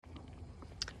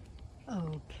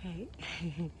Okay.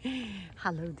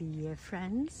 Hello, dear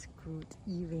friends. Good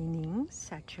evening.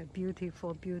 Such a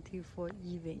beautiful, beautiful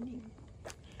evening.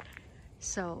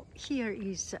 So here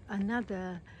is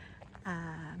another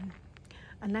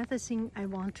thing I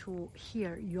want to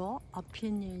hear your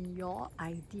opinion, your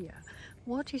idea.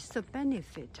 What is the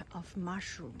benefit of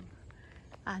mushroom?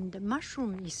 And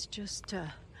mushroom is just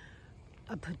a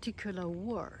particular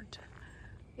word.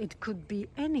 It could be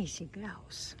anything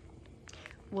else.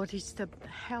 What is the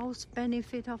health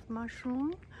benefit of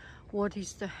mushroom? What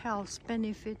is the health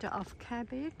benefit of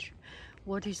cabbage?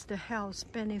 What is the health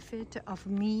benefit of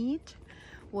meat?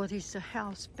 What is the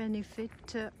health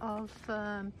benefit of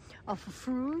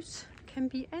fruits? Can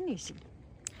be anything.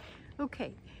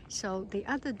 Okay, so the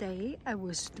other day I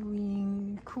was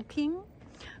doing cooking.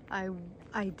 I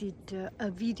did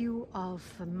a video of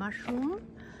mushroom,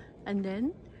 and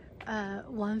then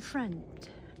one friend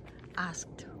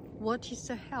asked, what is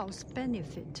the health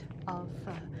benefit of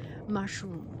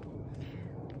mushroom?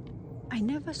 I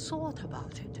never thought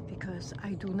about it because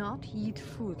I do not eat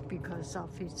food because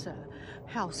of its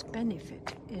health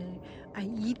benefit. I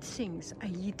eat things,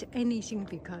 I eat anything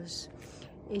because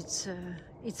it's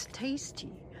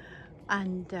tasty.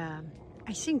 And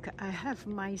I think I have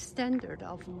my standard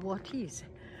of what is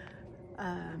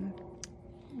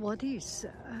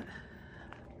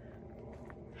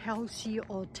healthy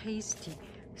or tasty.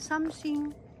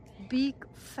 Something big,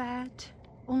 fat,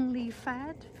 only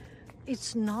fat,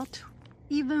 it's not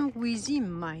even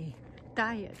within my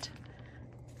diet.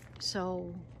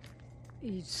 So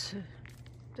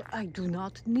I do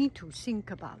not need to think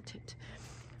about it.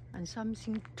 And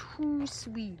something too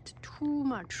sweet, too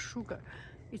much sugar,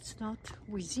 it's not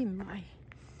within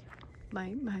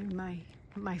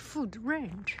my food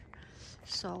range.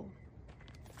 So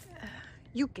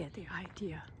you get the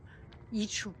idea.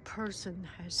 Each person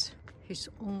has his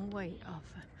own way of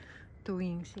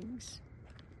doing things.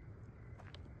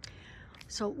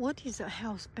 So what is a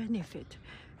health benefit?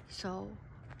 So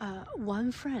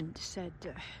one friend said,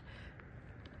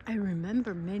 I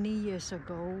remember many years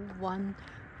ago, one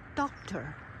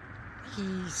doctor,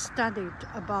 he studied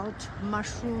about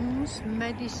mushrooms,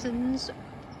 medicines,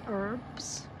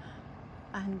 herbs,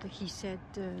 and he said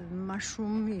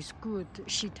mushroom is good,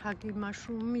 shiitake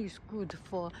mushroom is good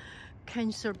for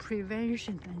cancer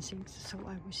prevention and things. So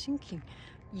I was thinking,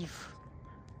 if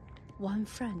one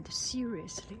friend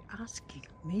seriously asking,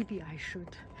 maybe I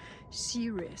should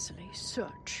seriously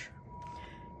search.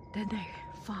 Then I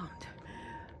found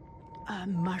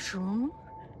mushroom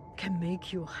can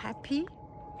make you happy.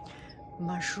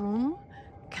 Mushroom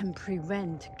can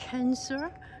prevent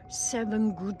cancer.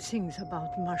 7 good things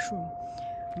about mushroom.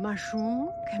 Mushroom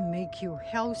can make you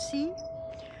healthy.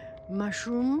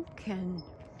 Mushroom can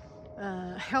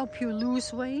help you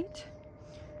lose weight.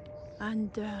 And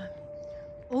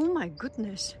oh my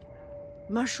goodness,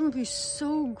 mushroom is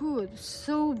so good,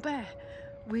 so bad,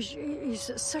 which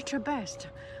is such a best.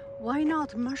 Why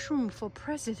not mushroom for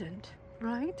president,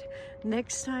 right?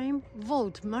 Next time,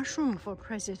 vote mushroom for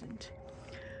president.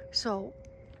 So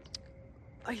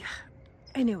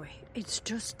anyway, it's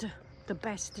just the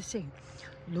best thing.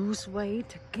 Lose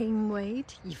weight, gain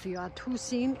weight. If you are too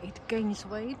thin, it gains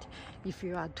weight. If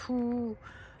you are too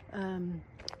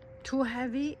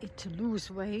heavy, it lose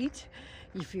weight.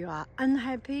 If you are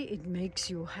unhappy, it makes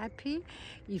you happy.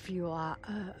 If you are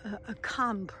a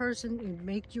calm person, it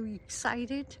makes you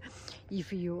excited.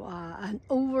 If you are an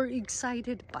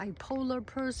overexcited bipolar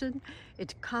person,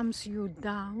 it calms you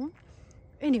down.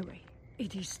 Anyway,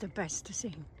 it is the best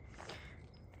thing.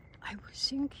 I was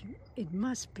thinking it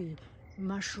must be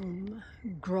Mushroom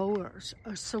Growers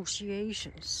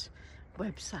Association's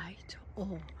website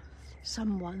or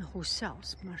someone who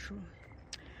sells mushroom.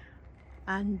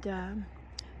 And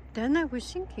then I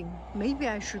was thinking maybe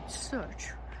I should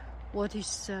search what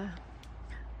is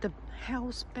the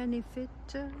health benefit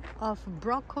of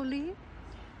broccoli.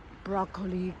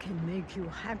 Broccoli can make you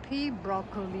happy.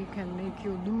 Broccoli can make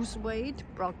you lose weight.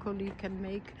 Broccoli can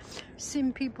make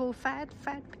thin people fat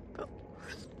people.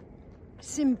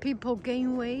 Thin people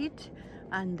gain weight,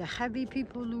 and heavy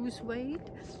people lose weight.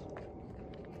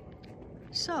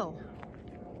 So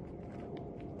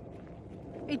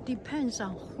it depends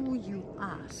on who you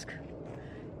ask.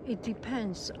 It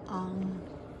depends on,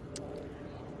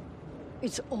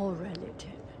 it's all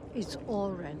relative. It's all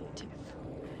relative.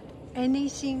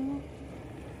 Anything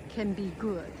can be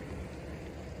good.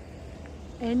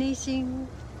 Anything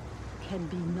can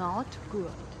be not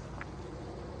good.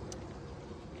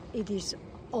 It is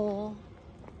all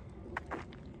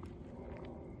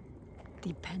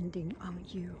depending on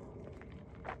you.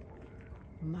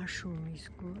 Mushroom is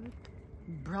good.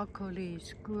 Broccoli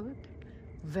is good,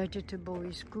 vegetable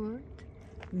is good,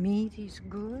 meat is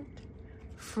good,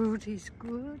 fruit is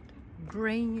good,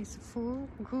 grain is full,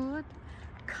 good,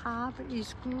 carb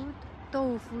is good,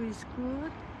 tofu is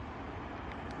good.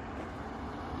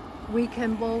 We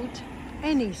can vote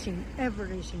anything,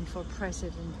 everything for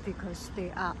president because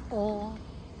they are all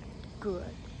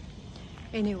good.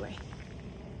 Anyway,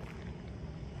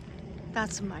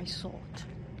 that's my thought.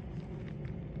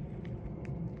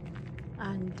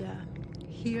 And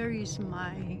here is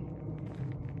my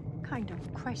kind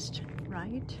of question,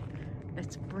 right?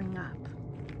 Let's bring up.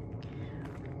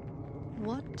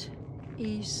 What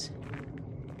is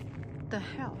the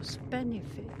health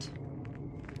benefit?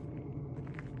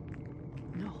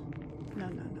 No.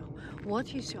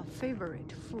 What is your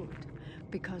favorite food?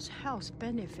 Because health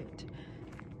benefit,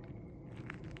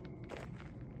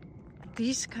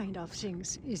 these kind of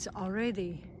things is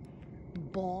already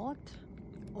bought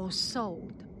or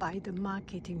sold by the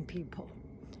marketing people.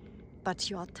 But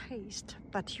your taste,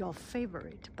 but your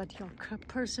favorite, but your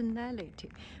personality,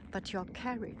 but your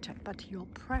character, but your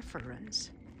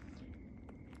preference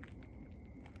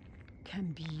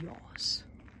can be yours.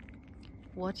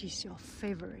 What is your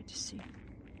favorite thing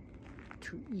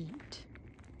to eat,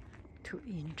 to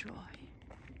enjoy?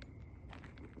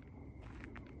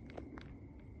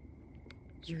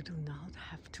 You do not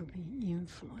have to be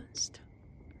influenced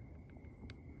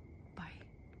by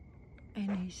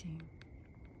anything,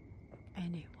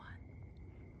 anyone.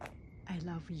 I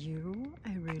love you,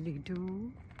 I really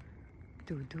do.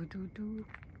 Do.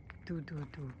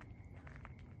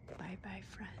 Bye-bye,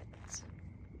 friends.